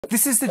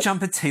This is the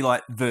Jumper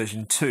T-Lite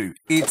version 2.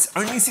 It's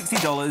only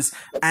 $60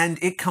 and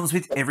it comes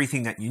with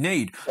everything that you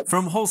need,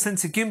 from Hall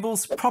sensor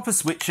gimbals, proper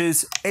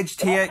switches, Edge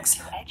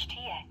TX,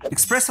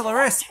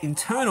 ExpressLRS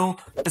internal,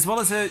 as well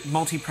as a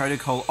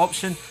multi-protocol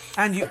option,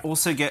 and you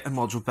also get a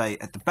module bay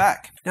at the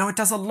back. Now it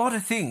does a lot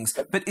of things,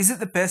 but is it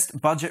the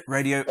best budget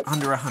radio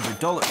under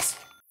 $100?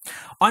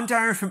 I'm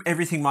Darren from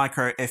Everything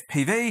Micro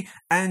FPV,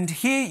 and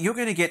here you're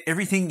going to get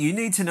everything you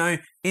need to know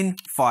in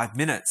 5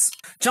 minutes.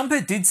 Jumper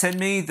did send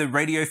me the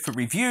radio for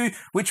review,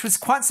 which was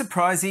quite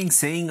surprising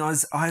seeing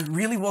as I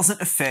really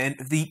wasn't a fan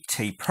of the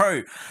T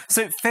Pro.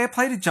 So fair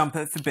play to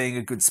Jumper for being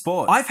a good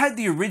sport. I've had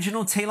the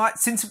original T-Lite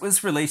since it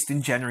was released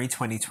in January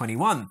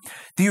 2021.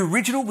 The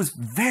original was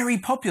very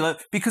popular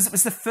because it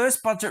was the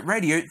first budget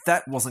radio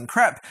that wasn't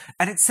crap,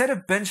 and it set a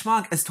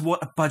benchmark as to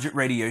what a budget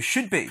radio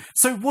should be.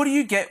 So what do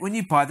you get when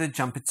you buy the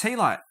Jumper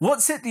T-Lite?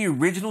 What set the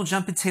original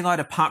Jumper T-Lite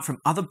apart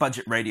from other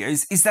budget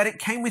radios is that it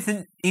came with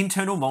an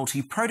internal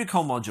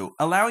multi-protocol module,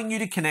 allowing you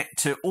to connect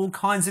to all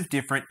kinds of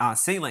different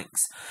RC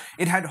links.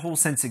 It had Hall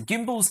sensor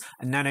gimbals,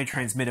 a nano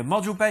transmitter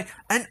module bay,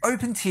 and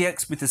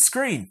OpenTX with a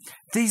screen.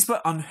 These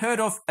were unheard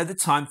of at the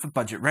time for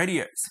budget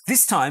radios.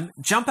 This time,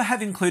 Jumper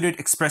have included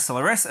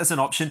ExpressLRS as an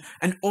option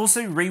and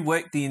also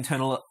reworked the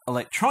internal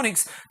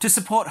electronics to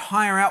support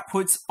higher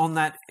outputs on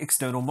that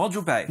external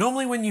module bay.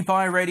 Normally when you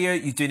buy a radio,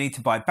 you do need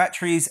to buy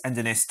batteries and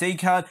an SD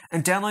card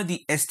and download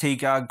the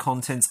SD card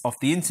contents off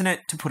the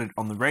internet to put it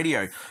on the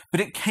radio. But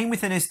it came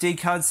with an SD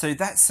card, so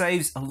that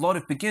saves a lot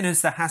of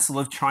beginners the hassle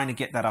of trying to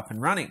get that up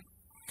and running.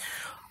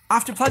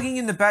 After plugging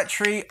in the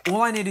battery,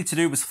 all I needed to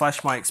do was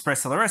flash my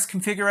ExpressLRS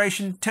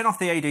configuration, turn off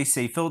the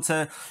ADC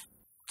filter,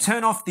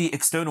 turn off the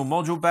external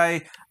module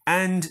bay,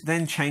 and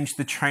then change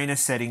the trainer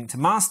setting to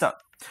master.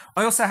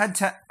 I also had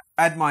to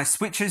add my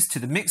switches to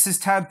the mixers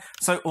tab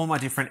so all my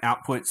different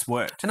outputs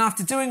worked. And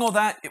after doing all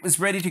that, it was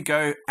ready to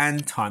go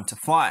and time to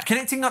fly.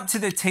 Connecting up to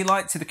the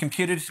T-Lite to the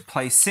computer to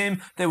play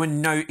sim, there were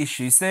no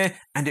issues there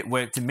and it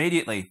worked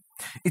immediately.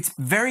 It's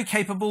very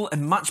capable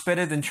and much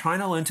better than trying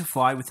to learn to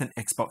fly with an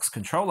Xbox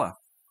controller.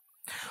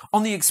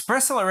 On the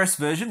ExpressLRS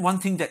version, one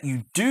thing that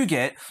you do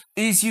get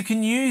is you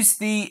can use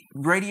the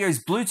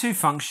radio's Bluetooth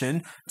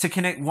function to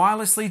connect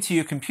wirelessly to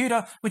your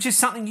computer, which is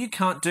something you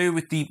can't do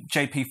with the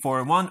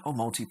JP401 or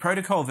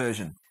multi-protocol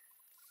version.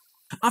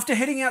 After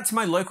heading out to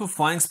my local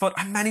flying spot,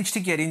 I managed to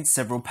get in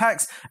several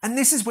packs, and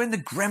this is when the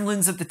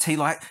gremlins of the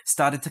T-Lite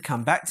started to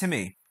come back to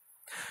me.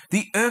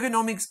 The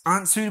ergonomics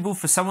aren't suitable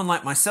for someone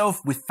like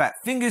myself with fat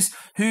fingers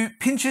who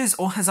pinches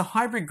or has a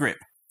hybrid grip.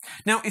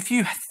 Now, if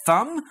you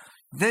thumb,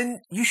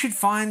 then you should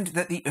find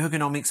that the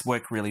ergonomics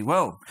work really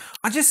well.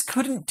 I just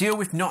couldn't deal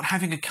with not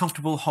having a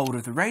comfortable hold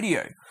of the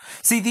radio.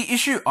 See, the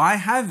issue I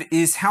have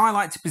is how I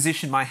like to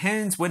position my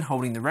hands when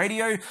holding the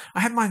radio.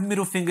 I have my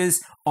middle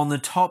fingers on the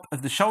top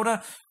of the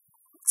shoulder,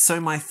 so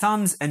my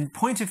thumbs and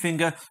pointer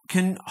finger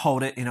can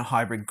hold it in a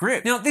hybrid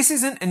grip. Now, this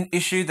isn't an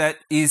issue that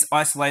is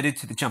isolated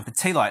to the Jumper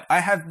T-Lite. I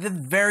have the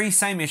very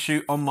same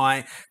issue on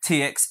my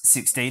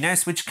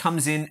TX16S, which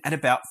comes in at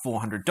about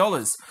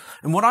 $400.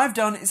 And what I've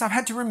done is I've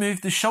had to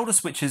remove the shoulder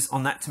switches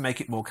on that to make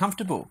it more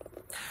comfortable.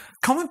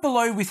 Comment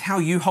below with how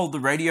you hold the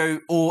radio,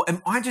 or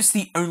am I just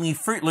the only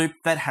Fruit Loop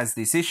that has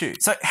this issue?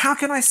 So how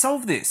can I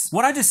solve this?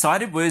 What I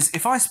decided was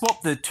if I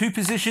swap the 2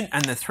 position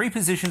and the 3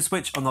 position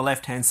switch on the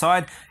left hand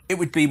side, it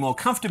would be more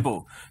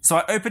comfortable. So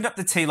I opened up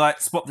the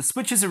T-Lite, swapped the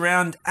switches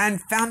around,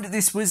 and found that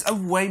this was a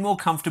way more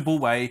comfortable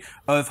way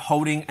of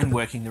holding and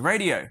working the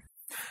radio.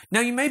 Now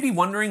you may be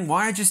wondering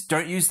why I just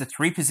don't use the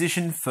 3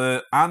 position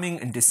for arming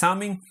and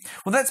disarming.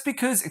 Well, that's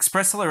because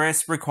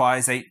ExpressLRS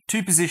requires a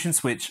 2 position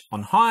switch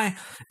on high,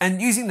 and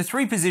using the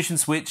 3 position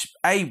switch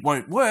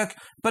won't work,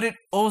 but it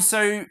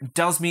also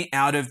does me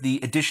out of the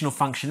additional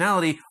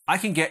functionality I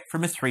can get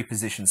from a 3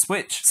 position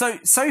switch.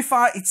 So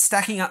far it's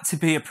stacking up to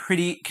be a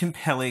pretty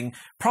compelling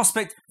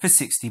prospect for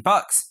 $60.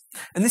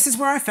 And this is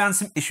where I found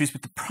some issues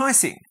with the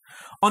pricing.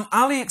 On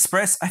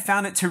AliExpress, I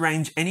found it to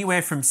range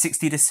anywhere from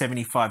 $60 to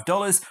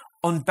 $75.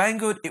 On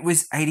Banggood, it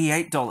was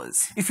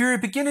 $88. If you're a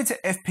beginner to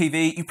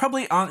FPV, you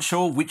probably aren't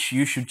sure which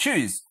you should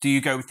choose. Do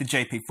you go with the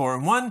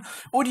JP401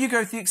 or do you go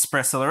with the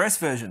ExpressLRS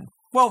version?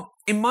 Well,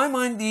 in my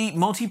mind, the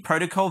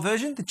multi-protocol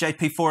version, the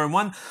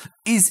JP401,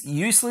 is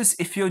useless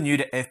if you're new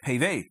to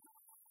FPV.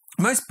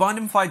 Most bind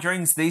and fly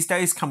drones these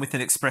days come with an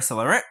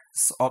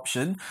ExpressLRS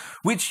option,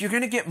 which you're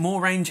going to get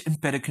more range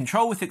and better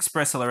control with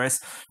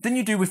ExpressLRS than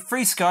you do with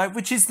FreeSky,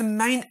 which is the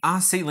main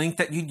RC link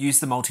that you'd use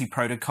the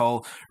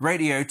multi-protocol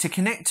radio to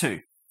connect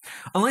to.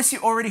 Unless you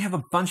already have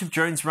a bunch of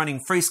drones running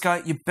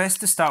FreeSky, you're best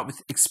to start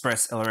with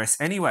ExpressLRS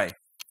anyway.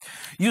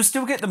 You'll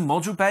still get the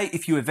module bay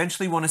if you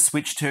eventually want to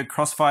switch to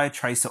Crossfire,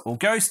 Tracer or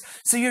Ghost,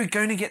 so you're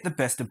going to get the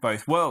best of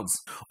both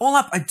worlds. All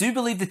up, I do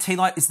believe the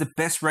T-Lite is the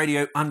best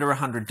radio under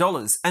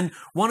 $100, and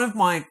one of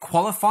my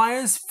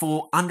qualifiers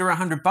for under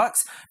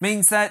 $100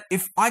 means that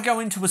if I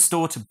go into a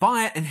store to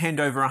buy it and hand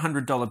over a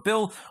 $100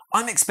 bill,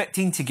 I'm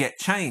expecting to get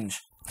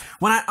change.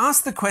 When I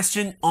asked the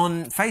question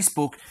on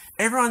Facebook,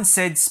 everyone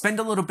said spend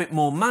a little bit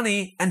more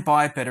money and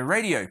buy a better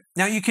radio.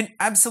 Now you can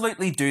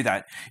absolutely do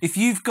that. If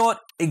you've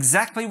got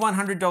exactly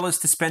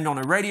 $100 to spend on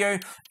a radio,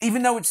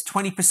 even though it's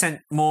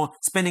 20% more,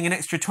 spending an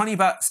extra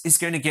 $20 is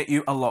going to get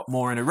you a lot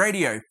more in a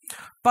radio.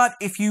 But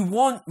if you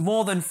want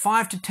more than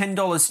 $5 to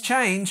 $10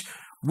 change,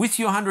 with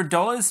your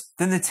 $100,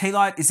 then the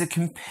T-Lite is a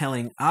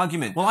compelling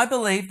argument. Well, I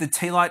believe the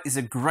T-Lite is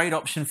a great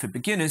option for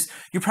beginners.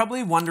 You're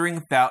probably wondering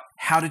about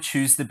how to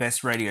choose the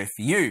best radio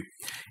for you.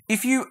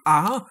 If you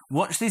are,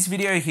 watch this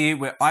video here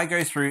where I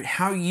go through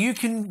how you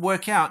can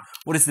work out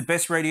what is the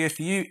best radio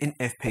for you in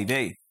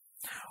FPV.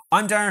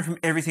 I'm Darren from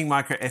Everything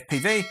Micro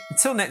FPV.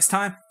 Until next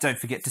time, don't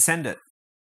forget to send it.